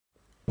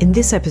In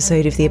this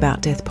episode of the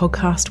About Death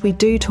podcast, we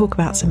do talk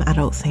about some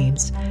adult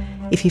themes.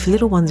 If you've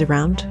little ones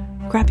around,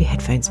 grab your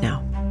headphones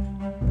now.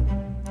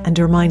 And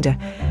a reminder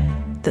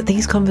that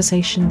these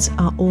conversations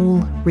are all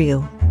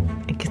real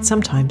and can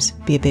sometimes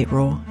be a bit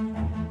raw.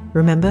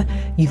 Remember,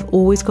 you've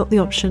always got the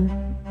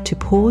option to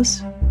pause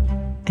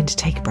and to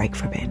take a break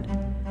for a bit.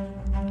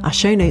 Our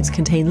show notes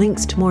contain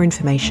links to more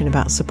information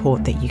about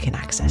support that you can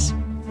access.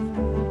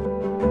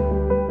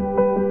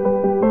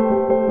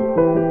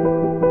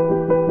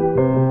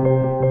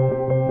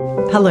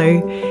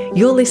 Hello,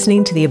 you're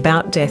listening to the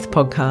About Death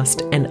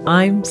podcast, and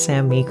I'm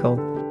Sam Meikle.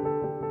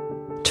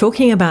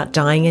 Talking about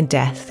dying and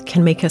death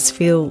can make us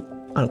feel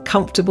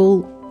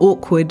uncomfortable,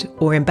 awkward,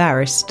 or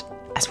embarrassed,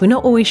 as we're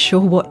not always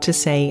sure what to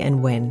say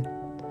and when.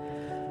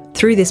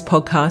 Through this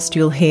podcast,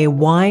 you'll hear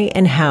why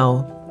and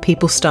how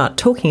people start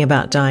talking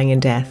about dying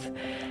and death,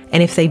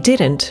 and if they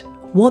didn't,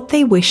 what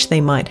they wish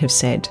they might have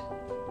said,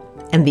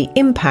 and the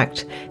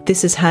impact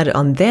this has had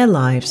on their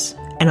lives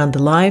and on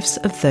the lives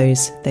of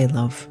those they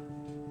love.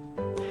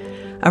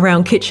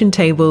 Around kitchen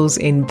tables,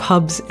 in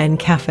pubs and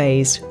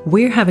cafes,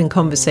 we're having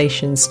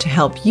conversations to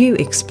help you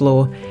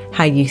explore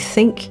how you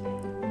think,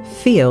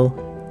 feel,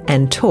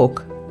 and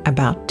talk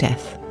about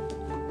death.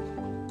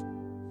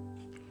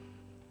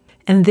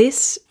 And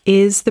this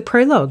is the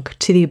prologue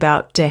to the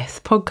About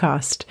Death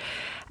podcast.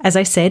 As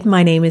I said,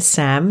 my name is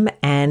Sam,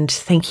 and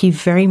thank you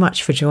very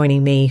much for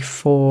joining me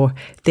for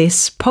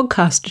this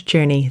podcast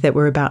journey that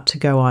we're about to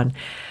go on.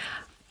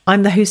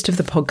 I'm the host of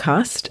the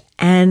podcast,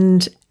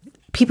 and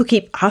people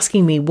keep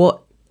asking me what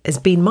has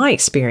been my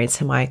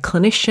experience. Am I a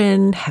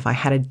clinician? Have I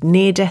had a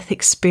near-death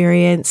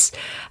experience?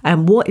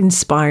 And what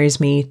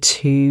inspires me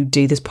to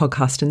do this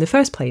podcast in the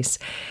first place?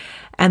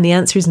 And the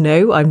answer is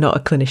no, I'm not a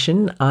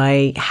clinician.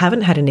 I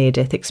haven't had a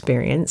near-death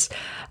experience.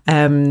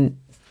 My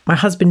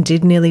husband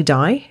did nearly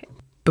die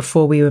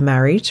before we were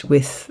married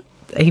with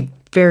a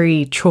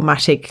very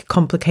traumatic,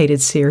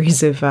 complicated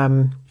series of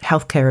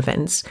healthcare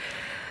events.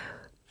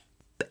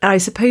 I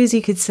suppose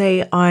you could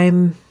say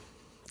I'm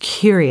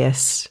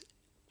curious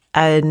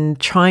and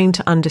trying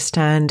to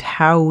understand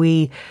how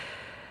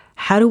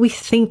do we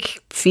think,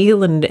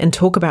 feel, and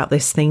talk about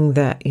this thing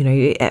that,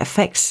 it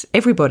affects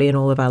everybody in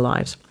all of our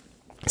lives.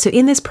 So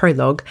in this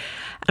prologue,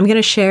 I'm going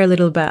to share a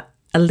little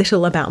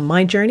about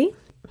my journey,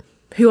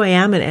 who I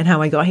am and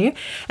how I got here,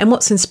 and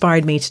what's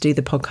inspired me to do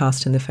the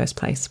podcast in the first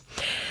place.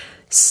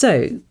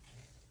 So,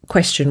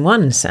 question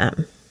 1,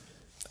 Sam.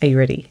 Are you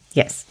ready?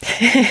 Yes.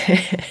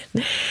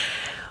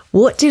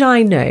 What did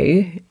I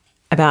know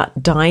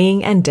about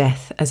dying and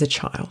death as a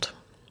child?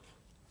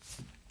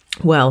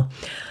 Well,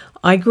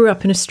 I grew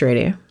up in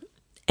Australia,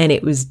 and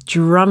it was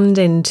drummed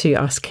into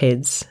us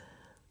kids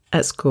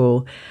at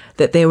school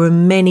that there were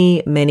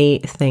many, many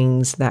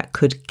things that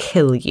could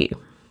kill you.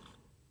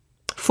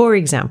 For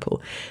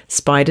example,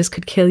 spiders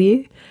could kill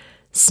you,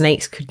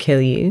 snakes could kill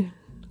you,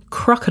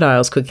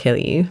 crocodiles could kill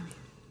you,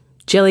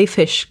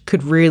 jellyfish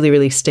could really,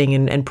 really sting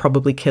and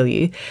probably kill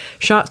you.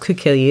 Sharks could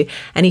kill you.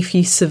 And if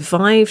you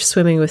survived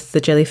swimming with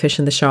the jellyfish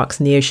and the sharks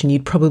in the ocean,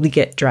 you'd probably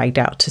get dragged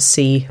out to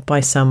sea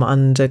by some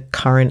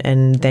undercurrent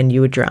and then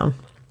you would drown.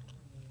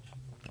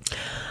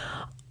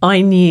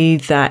 I knew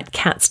that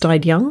cats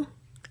died young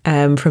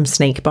from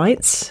snake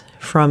bites,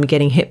 from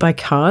getting hit by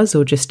cars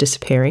or just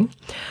disappearing.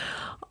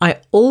 I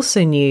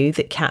also knew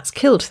that cats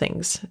killed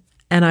things.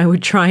 And I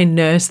would try and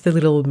nurse the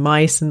little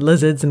mice and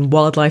lizards and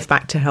wildlife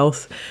back to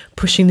health,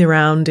 pushing them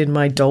around in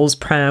my doll's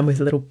pram with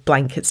little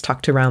blankets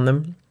tucked around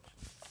them.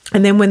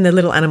 And then when the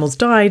little animals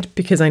died,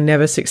 because I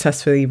never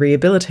successfully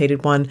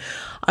rehabilitated one,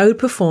 I would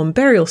perform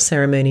burial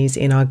ceremonies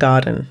in our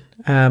garden,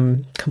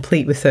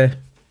 complete with the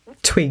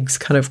twigs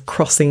kind of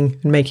crossing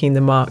and making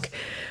the mark,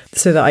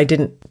 so that I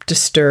didn't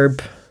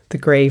disturb the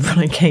grave when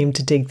I came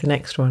to dig the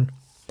next one.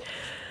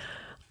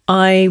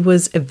 I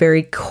was a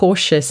very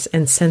cautious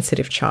and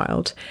sensitive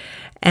child,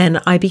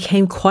 and I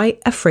became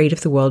quite afraid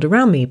of the world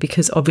around me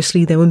because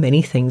obviously there were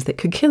many things that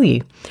could kill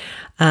you.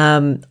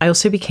 I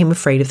also became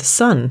afraid of the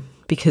sun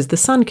because the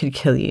sun could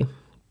kill you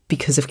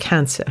because of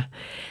cancer.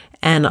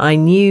 And I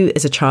knew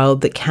as a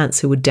child that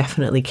cancer would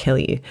definitely kill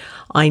you.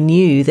 I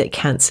knew that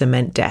cancer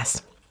meant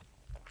death.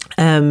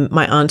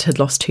 My aunt had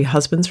lost 2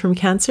 husbands from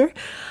cancer.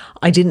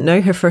 I didn't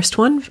know her first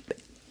one,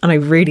 and I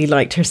really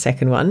liked her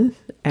second one.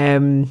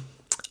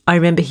 I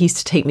remember he used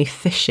to take me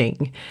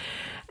fishing,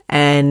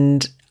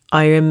 and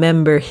I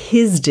remember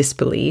his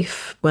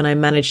disbelief when I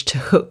managed to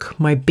hook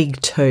my big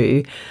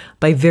toe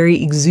by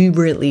very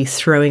exuberantly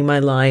throwing my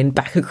line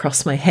back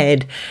across my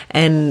head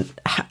and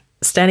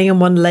standing on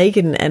one leg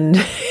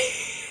and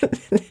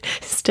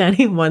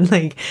standing on one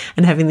leg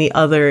and having the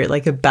other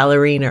like a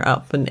ballerina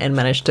up and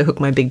managed to hook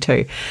my big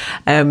toe.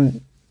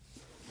 I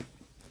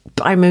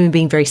remember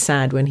being very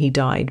sad when he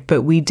died,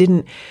 but we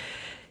didn't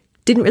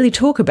really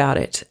talk about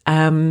it.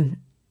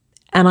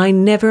 And I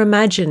never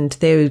imagined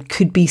there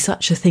could be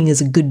such a thing as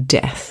a good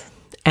death,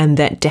 and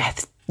that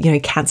death,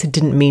 cancer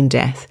didn't mean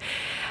death.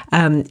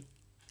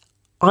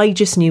 I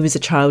just knew as a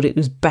child it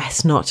was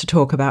best not to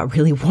talk about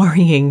really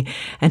worrying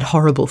and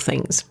horrible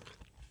things.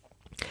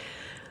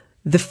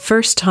 The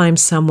first time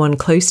someone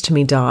close to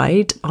me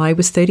died, I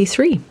was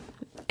 33,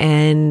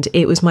 and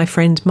it was my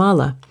friend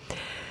Marla.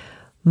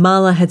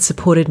 Marla had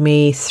supported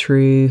me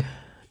through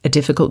a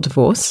difficult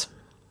divorce,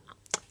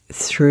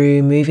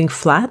 through moving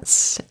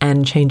flats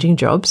and changing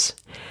jobs,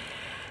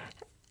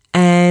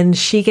 and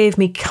she gave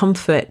me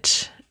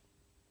comfort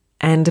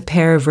and a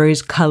pair of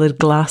rose-coloured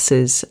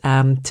glasses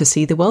to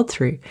see the world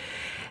through.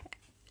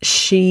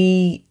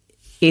 She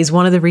is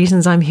one of the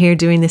reasons I'm here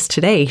doing this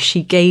today.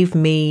 She gave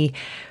me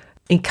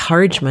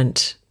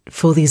encouragement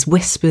for these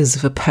whispers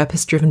of a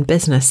purpose-driven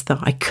business that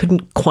I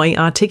couldn't quite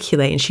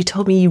articulate. And she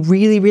told me, you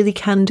really, really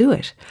can do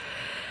it.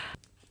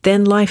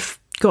 Then life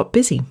got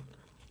busy,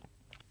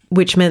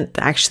 which meant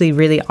that actually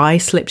really I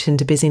slipped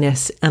into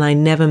busyness and I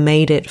never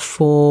made it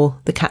for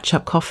the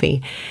catch-up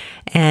coffee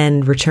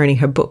and returning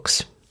her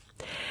books.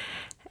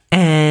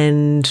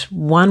 And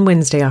one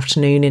Wednesday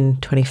afternoon in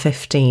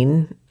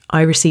 2015,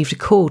 I received a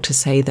call to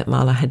say that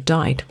Marla had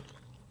died.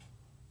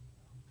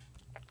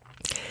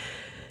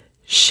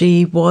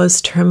 She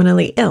was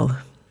terminally ill,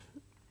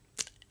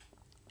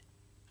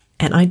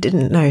 and I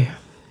didn't know.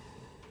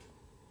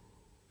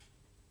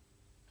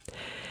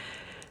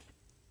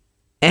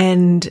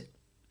 And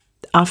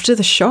after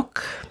the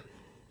shock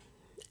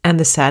and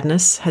the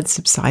sadness had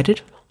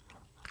subsided,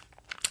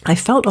 I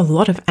felt a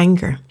lot of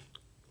anger.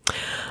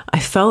 I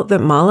felt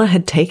that Marla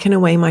had taken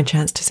away my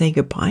chance to say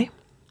goodbye,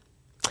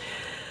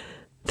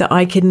 that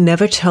I could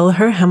never tell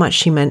her how much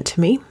she meant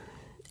to me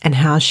and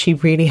how she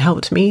really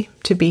helped me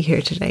to be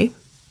here today.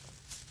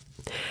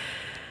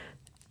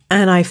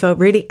 And I felt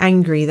really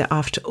angry that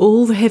after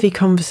all the heavy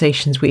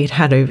conversations we had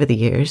had over the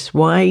years,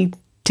 why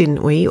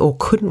didn't we or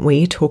couldn't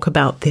we talk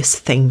about this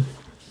thing?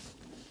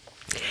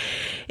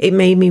 It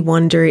made me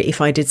wonder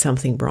if I did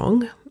something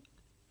wrong.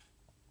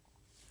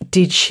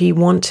 Did she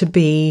want to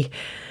be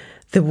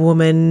the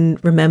woman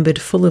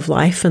remembered full of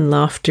life and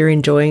laughter,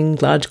 enjoying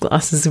large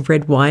glasses of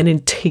red wine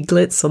and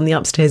tiglets on the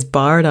upstairs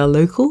bar at our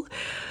local?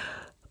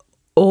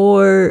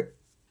 Or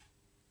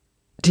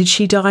did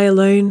she die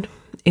alone,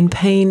 in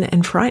pain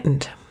and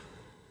frightened?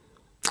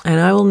 And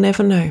I will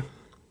never know.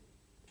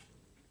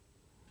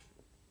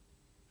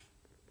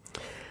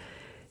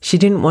 She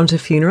didn't want a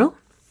funeral.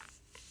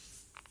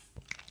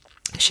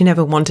 She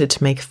never wanted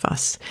to make a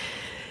fuss.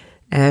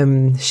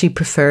 She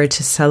preferred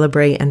to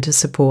celebrate and to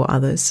support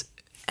others.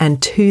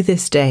 And to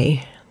this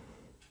day,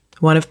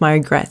 one of my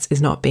regrets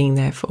is not being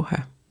there for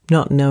her,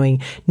 not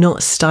knowing,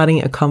 not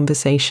starting a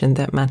conversation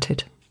that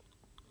mattered.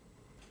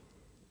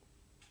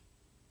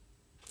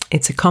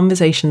 It's a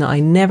conversation that I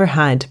never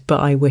had, but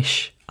I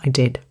wish I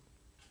did.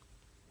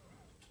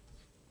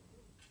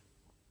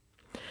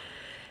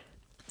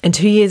 And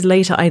 2 years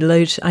later, I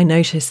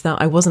noticed that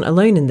I wasn't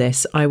alone in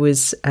this. I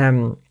was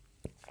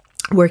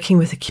working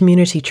with a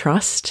community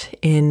trust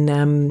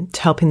in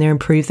helping them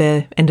improve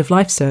their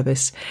end-of-life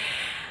service.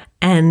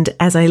 And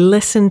as I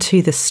listened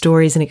to the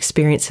stories and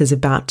experiences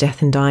about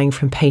death and dying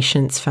from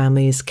patients,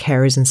 families,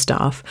 carers and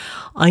staff,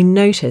 I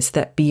noticed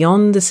that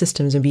beyond the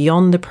systems and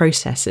beyond the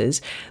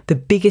processes, the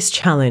biggest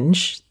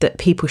challenge that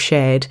people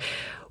shared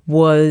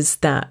was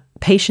that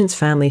patients,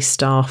 families,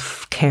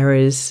 staff,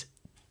 carers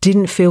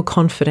didn't feel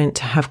confident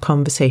to have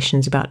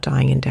conversations about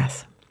dying and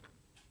death.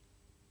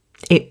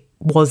 It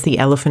was the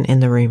elephant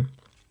in the room.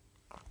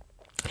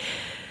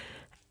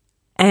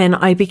 And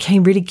I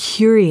became really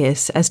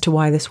curious as to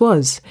why this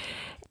was.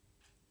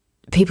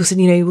 People said,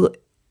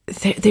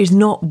 there's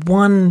not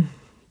one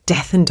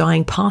death and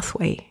dying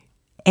pathway.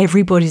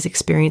 Everybody's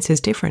experience is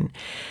different.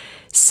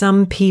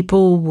 Some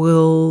people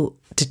will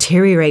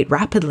deteriorate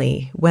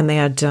rapidly when they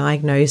are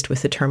diagnosed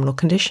with a terminal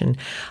condition.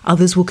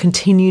 Others will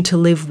continue to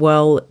live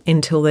well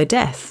until their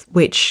death,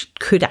 which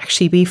could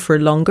actually be for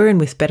longer and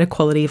with better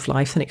quality of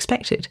life than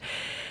expected.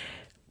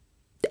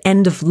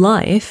 End of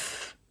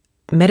life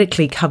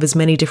medically covers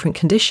many different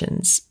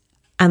conditions,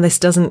 and this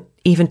doesn't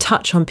even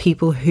touch on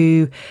people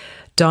who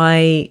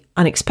die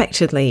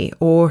unexpectedly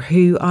or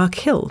who are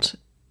killed,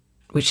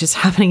 which is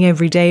happening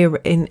every day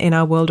in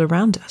our world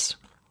around us.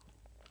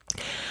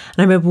 And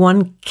I remember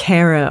one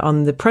carer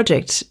on the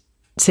project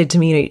said to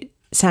me,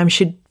 Sam,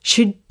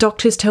 should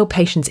doctors tell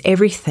patients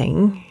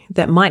everything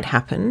that might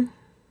happen?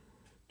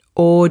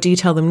 Or do you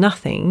tell them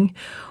nothing?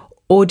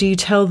 Or do you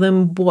tell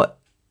them what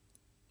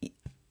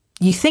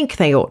you think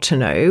they ought to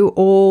know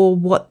or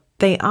what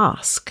they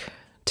ask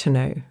to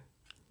know?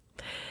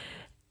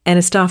 And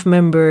a staff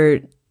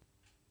member,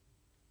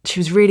 she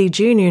was really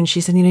junior, and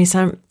she said,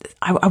 Sam,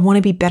 I want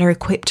to be better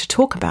equipped to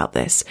talk about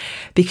this,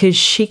 because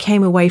she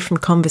came away from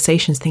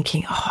conversations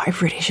thinking, I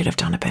really should have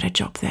done a better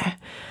job there.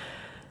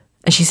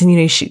 And she said,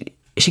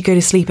 she'd go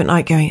to sleep at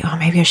night going,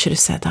 maybe I should have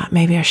said that.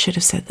 Maybe I should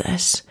have said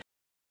this.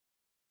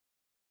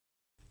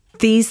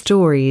 These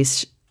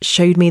stories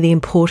showed me the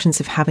importance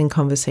of having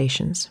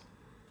conversations,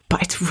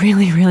 but it's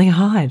really, really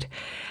hard.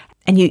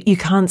 And you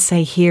can't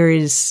say,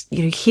 here's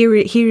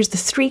the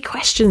 3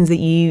 questions that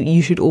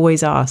you should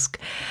always ask.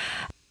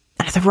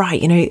 And I thought,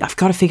 right, I've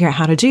got to figure out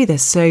how to do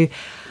this. So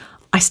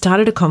I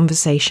started a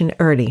conversation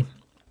early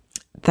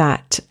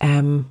that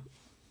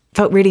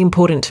felt really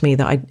important to me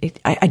that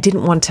I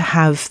didn't want to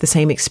have the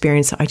same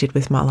experience that I did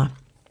with Mala.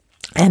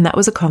 And that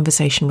was a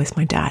conversation with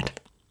my dad.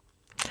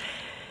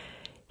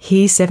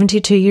 He's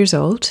 72 years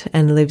old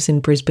and lives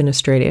in Brisbane,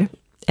 Australia.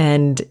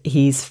 And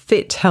he's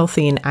fit,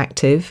 healthy and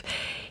active.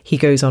 He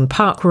goes on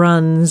park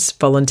runs,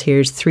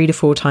 volunteers 3 to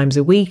 4 times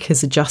a week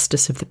as a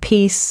justice of the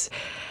peace.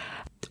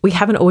 We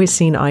haven't always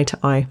seen eye to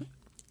eye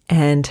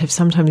and have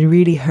sometimes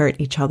really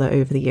hurt each other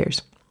over the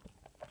years.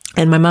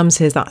 And my mum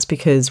says that's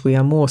because we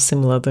are more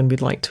similar than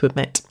we'd like to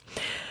admit.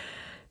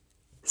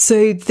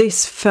 So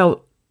this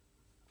felt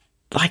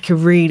like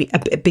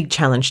a big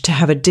challenge, to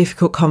have a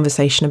difficult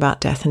conversation about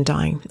death and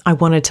dying. I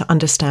wanted to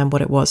understand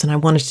what it was, and I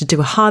wanted to do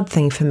a hard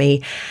thing for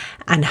me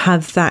and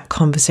have that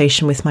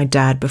conversation with my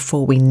dad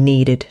before we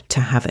needed to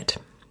have it.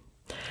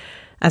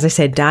 As I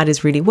said, Dad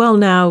is really well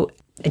now.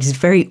 And he's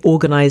very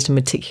organised and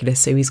meticulous.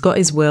 So he's got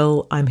his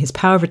will, I'm his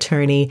power of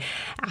attorney,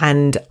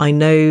 and I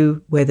know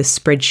where the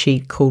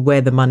spreadsheet called Where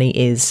the Money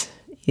is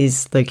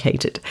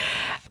located.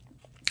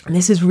 And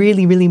this is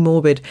really, really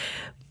morbid.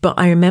 But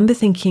I remember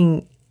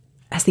thinking,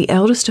 as the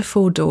eldest of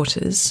 4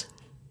 daughters,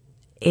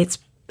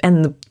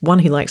 and the one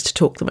who likes to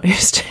talk the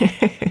most,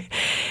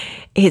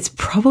 it's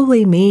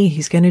probably me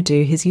who's going to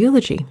do his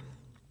eulogy.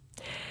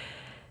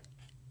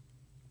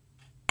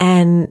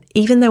 And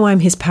even though I'm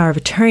his power of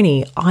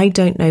attorney, I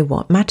don't know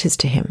what matters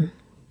to him,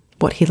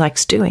 what he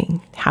likes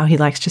doing, how he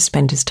likes to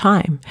spend his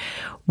time,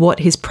 what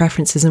his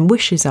preferences and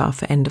wishes are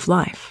for end of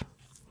life.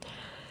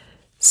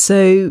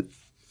 So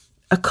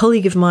a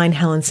colleague of mine,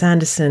 Helen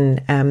Sanderson,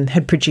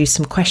 had produced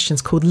some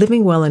questions called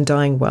Living Well and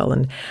Dying Well.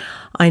 And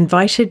I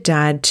invited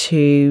Dad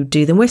to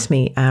do them with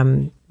me,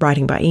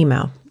 writing by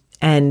email,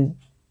 and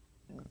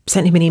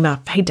sent him an email.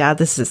 Hey, Dad,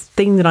 this is a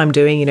thing that I'm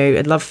doing.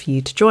 I'd love for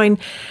you to join.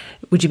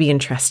 Would you be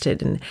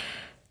interested?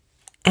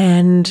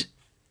 And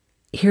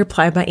he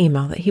replied by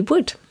email that he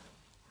would.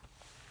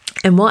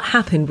 And what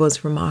happened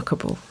was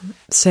remarkable.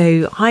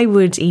 So I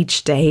would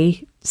each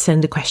day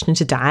send a question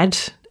to Dad,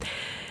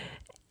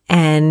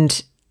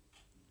 and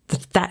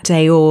that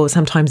day or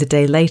sometimes a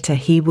day later,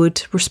 he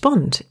would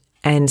respond.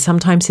 And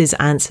sometimes his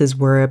answers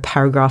were a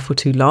paragraph or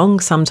 2 long.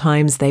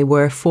 Sometimes they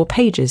were 4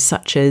 pages,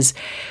 such as,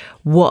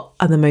 what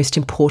are the most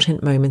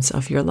important moments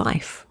of your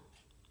life?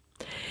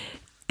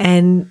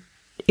 And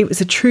it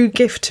was a true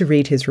gift to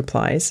read his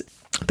replies,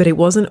 but it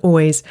wasn't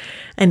always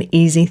an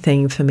easy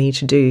thing for me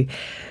to do,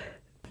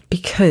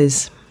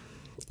 because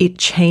it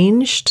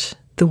changed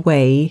the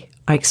way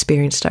I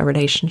experienced our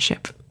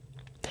relationship.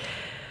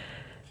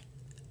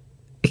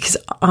 Because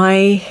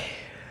I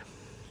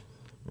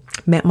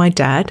met my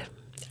dad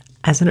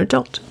as an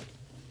adult.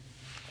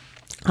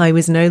 I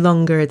was no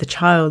longer the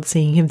child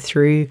seeing him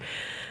through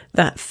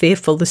that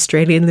fearful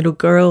Australian little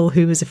girl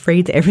who was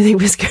afraid that everything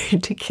was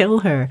going to kill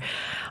her.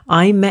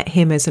 I met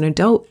him as an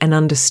adult and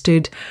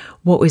understood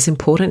what was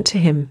important to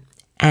him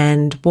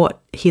and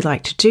what he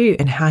liked to do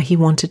and how he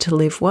wanted to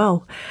live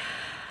well.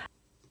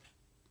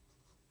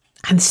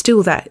 And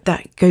still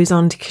that goes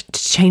on to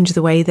change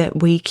the way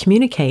that we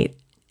communicate.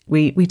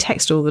 We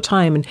text all the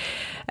time,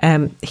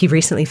 and he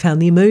recently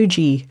found the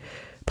emoji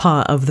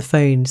part of the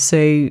phone.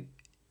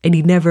 And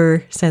he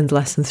never sends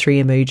less than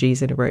 3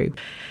 emojis in a row.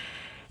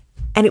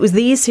 And it was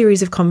these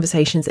series of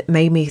conversations that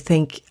made me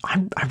think,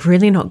 I'm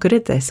really not good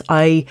at this.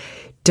 I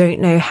don't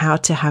know how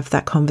to have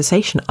that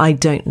conversation. I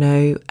don't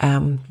know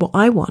what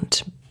I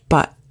want.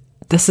 But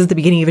this is the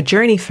beginning of a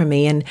journey for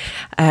me, and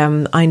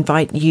I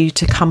invite you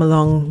to come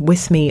along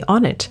with me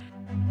on it.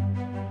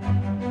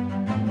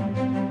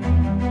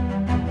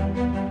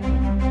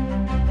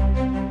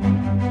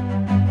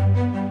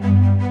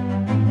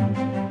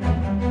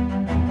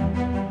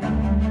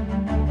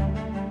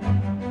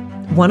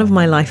 One of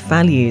my life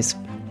values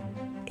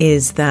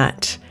is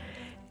that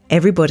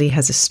everybody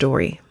has a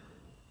story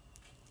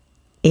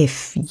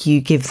if you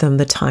give them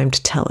the time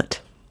to tell it.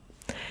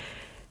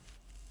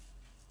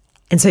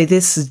 And so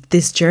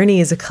this journey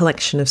is a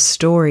collection of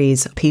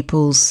stories,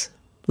 people's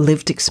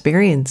lived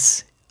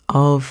experience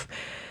of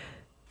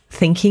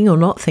thinking or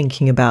not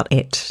thinking about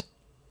it,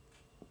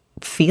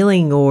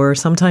 feeling or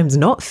sometimes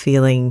not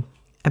feeling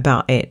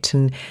about it.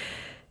 And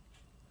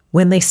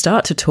when they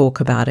start to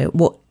talk about it,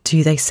 what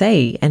do they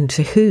say, and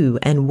to who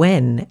and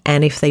when?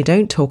 And if they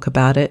don't talk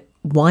about it,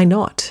 why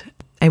not?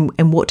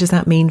 And what does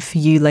that mean for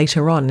you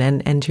later on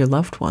and your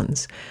loved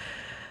ones?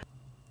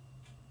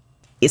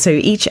 So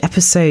each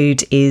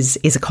episode is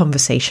a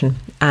conversation.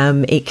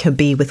 It could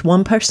be with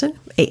one person,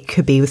 it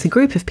could be with a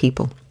group of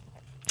people.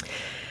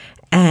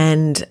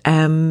 And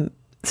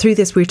through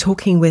this, we're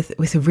talking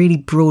with a really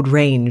broad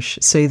range.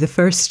 So the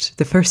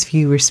first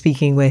few we're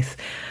speaking with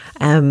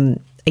a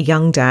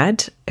young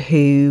dad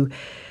who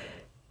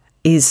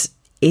is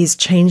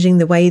changing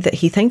the way that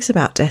he thinks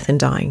about death and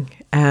dying.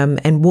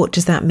 And what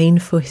does that mean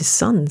for his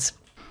sons?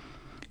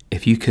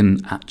 If you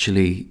can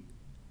actually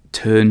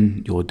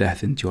turn your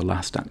death into your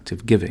last act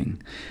of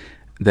giving,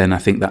 then I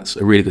think that's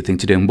a really good thing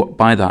to do. And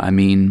by that, I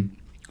mean,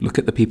 look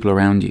at the people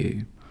around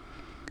you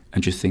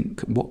and just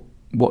think,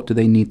 what do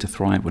they need to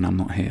thrive when I'm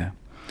not here?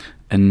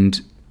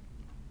 And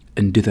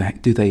And do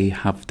they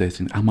have those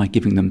things? Am I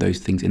giving them those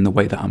things in the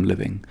way that I'm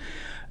living?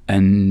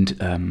 And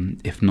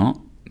if not,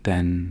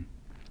 then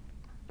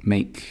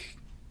make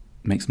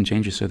some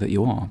changes so that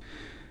you are.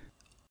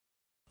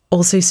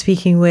 Also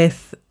speaking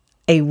with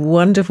a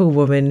wonderful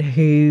woman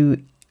who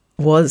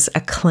was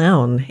a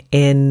clown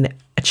in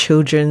a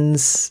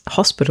children's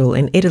hospital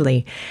in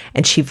Italy,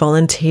 and she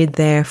volunteered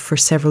there for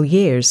several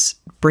years,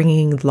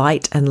 bringing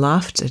light and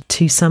laughter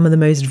to some of the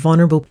most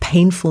vulnerable,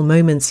 painful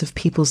moments of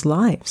people's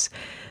lives.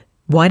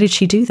 Why did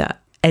she do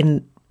that?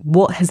 And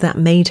what has that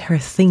made her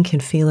think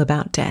and feel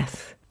about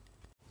death?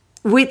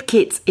 With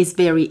kids, it's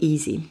very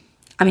easy.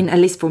 I mean, at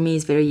least for me,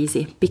 it's very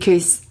easy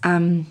because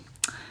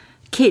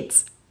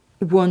kids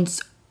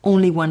want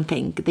only one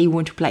thing. They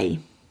want to play.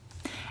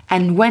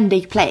 And when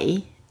they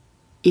play,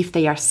 if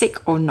they are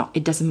sick or not,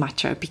 it doesn't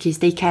matter because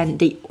they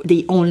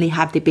only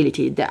have the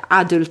ability. The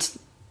adults,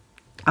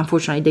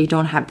 unfortunately, they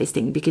don't have this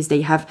thing because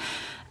they have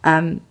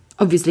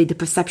obviously the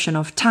perception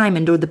of time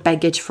and all the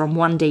baggage from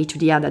one day to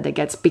the other that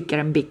gets bigger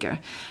and bigger.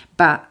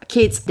 But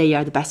kids, they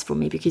are the best for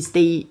me because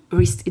they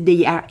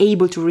are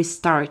able to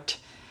restart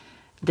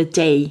the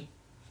day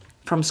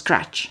from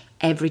scratch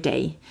every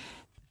day.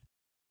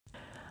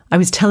 I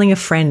was telling a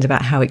friend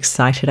about how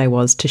excited I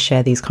was to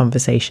share these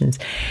conversations,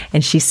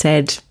 and she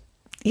said,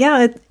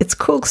 yeah, it's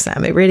cool,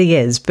 Sam, it really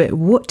is, but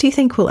what do you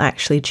think will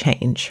actually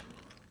change?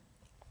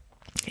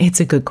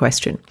 It's a good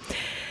question.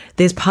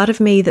 There's part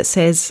of me that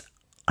says,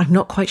 I'm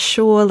not quite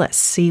sure, let's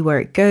see where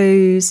it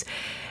goes.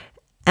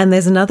 And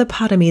there's another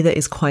part of me that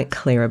is quite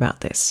clear about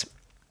this.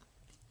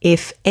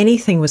 If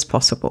anything was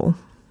possible,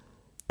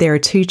 there are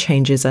two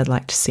changes I'd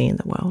like to see in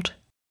the world.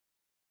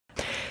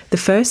 The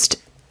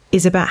first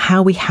is about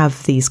how we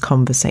have these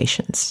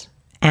conversations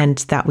and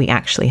that we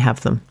actually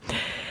have them.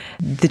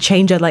 The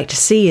change I'd like to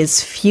see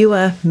is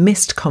fewer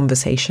missed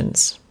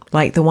conversations,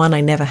 like the one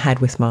I never had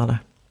with Marla.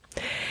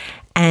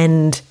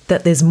 And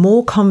that there's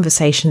more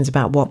conversations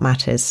about what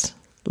matters,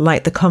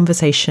 like the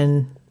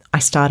conversation I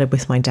started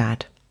with my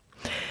dad.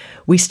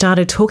 We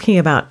started talking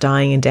about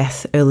dying and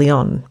death early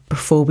on,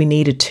 before we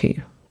needed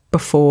to,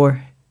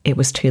 before it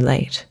was too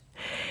late.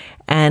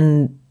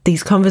 And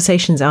these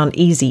conversations aren't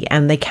easy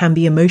and they can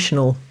be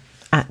emotional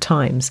at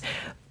times,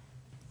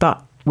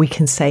 but we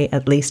can say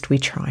at least we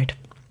tried.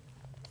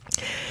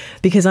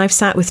 Because I've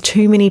sat with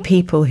too many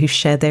people who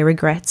shared their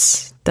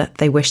regrets that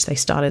they wish they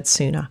started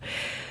sooner.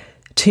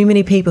 Too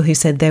many people who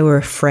said they were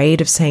afraid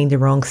of saying the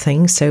wrong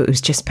thing, so it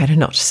was just better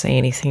not to say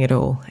anything at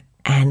all.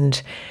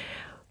 And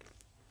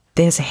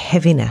there's a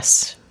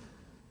heaviness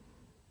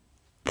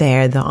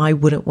there that I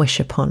wouldn't wish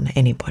upon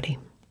anybody.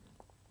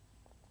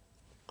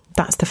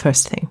 That's the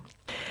first thing.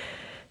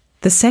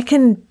 The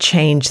second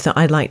change that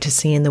I'd like to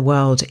see in the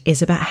world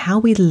is about how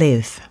we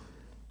live.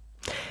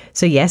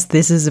 So yes,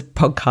 this is a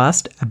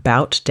podcast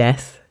about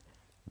death,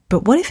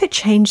 but what if it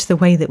changed the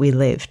way that we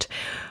lived?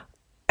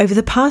 Over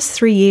the past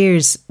 3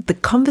 years, the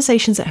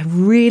conversations that have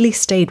really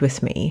stayed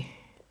with me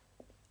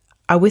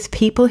are with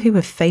people who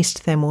have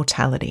faced their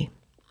mortality,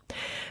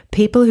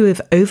 people who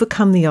have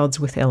overcome the odds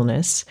with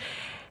illness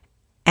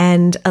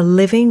and are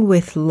living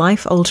with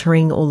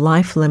life-altering or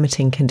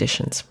life-limiting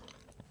conditions.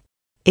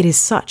 It is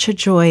such a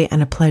joy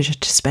and a pleasure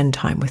to spend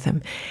time with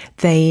them.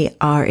 They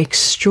are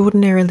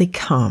extraordinarily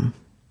calm.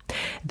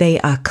 They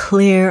are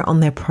clear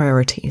on their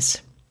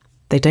priorities.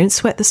 They don't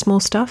sweat the small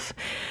stuff.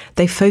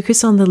 They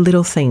focus on the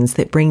little things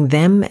that bring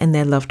them and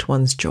their loved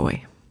ones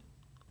joy.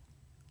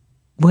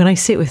 When I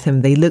sit with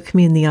them, they look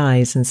me in the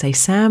eyes and say,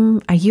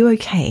 Sam, are you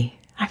okay?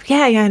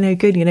 Yeah, no,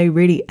 good,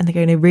 really. And they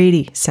go, no,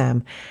 really,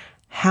 Sam,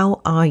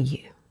 how are you?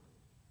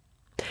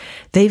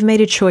 They've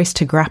made a choice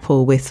to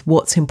grapple with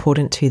what's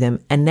important to them,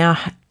 and now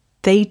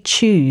they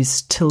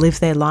choose to live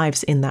their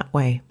lives in that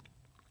way.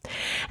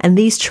 And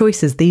these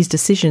choices, these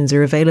decisions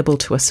are available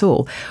to us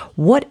all.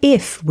 What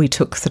if we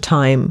took the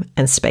time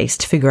and space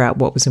to figure out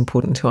what was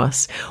important to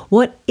us?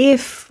 What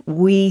if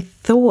we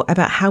thought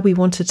about how we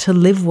wanted to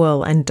live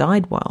well and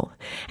died well?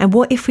 And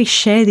what if we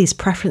share these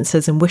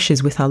preferences and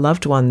wishes with our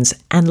loved ones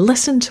and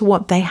listen to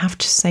what they have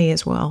to say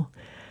as well?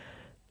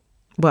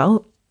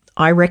 Well,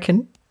 I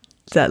reckon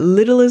that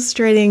little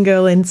Australian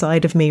girl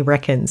inside of me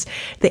reckons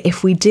that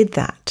if we did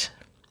that,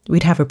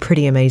 we'd have a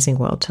pretty amazing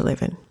world to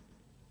live in.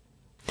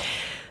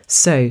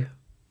 So,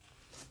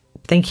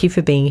 thank you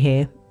for being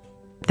here.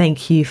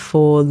 Thank you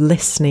for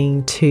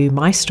listening to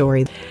my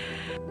story.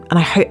 And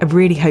I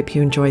really hope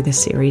you enjoy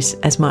this series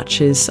as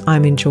much as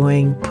I'm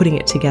enjoying putting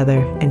it together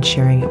and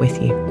sharing it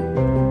with you.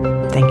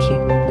 Thank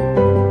you.